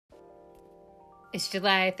It's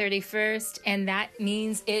July 31st, and that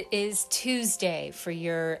means it is Tuesday for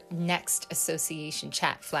your next Association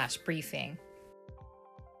Chat Flash Briefing.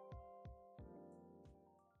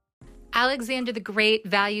 Alexander the Great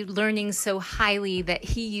valued learning so highly that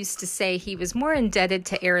he used to say he was more indebted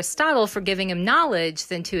to Aristotle for giving him knowledge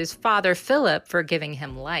than to his father Philip for giving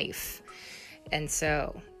him life. And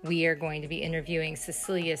so we are going to be interviewing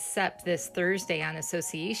Cecilia Sepp this Thursday on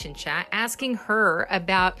Association Chat, asking her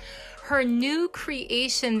about her new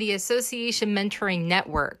creation, the Association Mentoring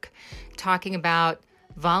Network, talking about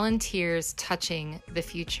volunteers touching the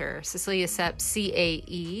future. Cecilia Sepp,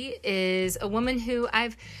 CAE, is a woman who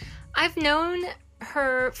I've known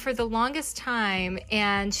her for the longest time,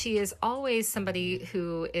 and she is always somebody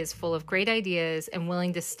who is full of great ideas and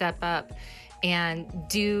willing to step up and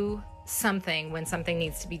do something when something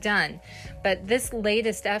needs to be done. But this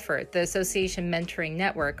latest effort, the Association Mentoring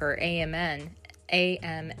Network, or AMN,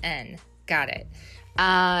 got it,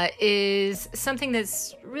 is something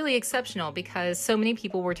that's really exceptional because so many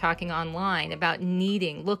people were talking online about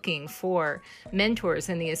looking for mentors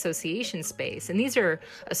in the association space. And these are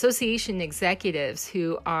association executives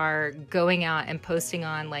who are going out and posting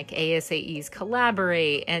on like ASAE's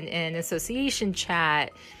Collaborate and Association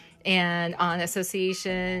Chat and on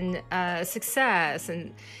Association Success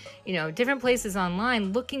and, different places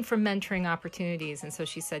online looking for mentoring opportunities. And so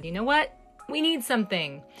she said, you know what? We need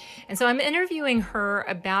something. And so I'm interviewing her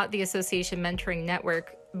about the Association Mentoring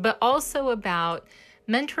Network, but also about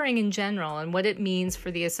mentoring in general and what it means for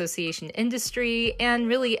the association industry and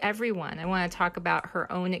really everyone. I want to talk about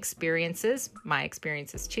her own experiences, my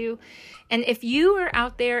experiences too. And if you are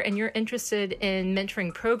out there and you're interested in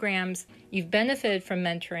mentoring programs, you've benefited from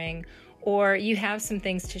mentoring, or you have some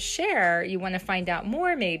things to share, you want to find out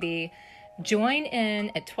more maybe, join in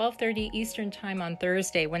at 12:30 Eastern Time on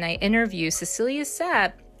Thursday when I interview Cecilia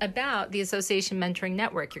Sepp about the Association Mentoring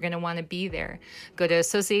Network. You're going to want to be there. Go to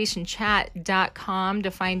associationchat.com to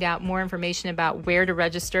find out more information about where to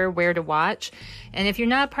register, where to watch. And if you're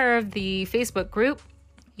not part of the Facebook group,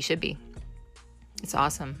 you should be. It's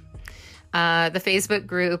awesome. The Facebook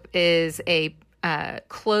group is a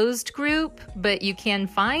closed group, but you can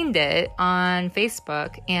find it on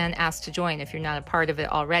Facebook and ask to join if you're not a part of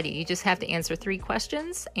it already. You just have to answer 3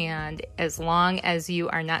 questions, and as long as you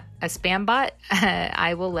are not a spam bot,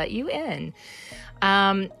 I will let you in.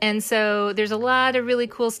 And so there's a lot of really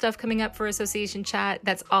cool stuff coming up for Association Chat.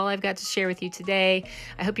 That's all I've got to share with you today.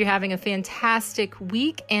 I hope you're having a fantastic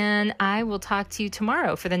week, and I will talk to you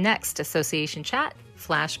tomorrow for the next Association Chat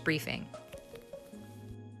Flash Briefing.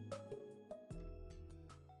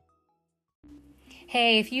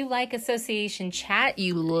 Hey, if you like Association Chat,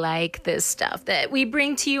 you like this stuff that we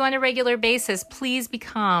bring to you on a regular basis, please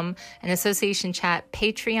become an Association Chat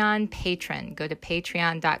Patreon patron. Go to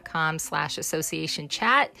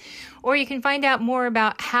patreon.com/associationchat, or you can find out more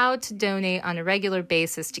about how to donate on a regular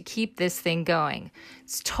basis to keep this thing going.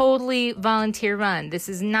 It's totally volunteer run. This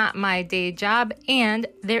is not my day job, and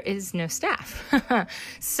there is no staff.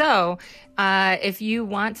 So if you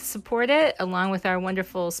want to support it, along with our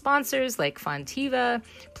wonderful sponsors like Fontiva,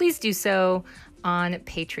 please do so on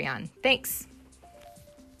Patreon. Thanks.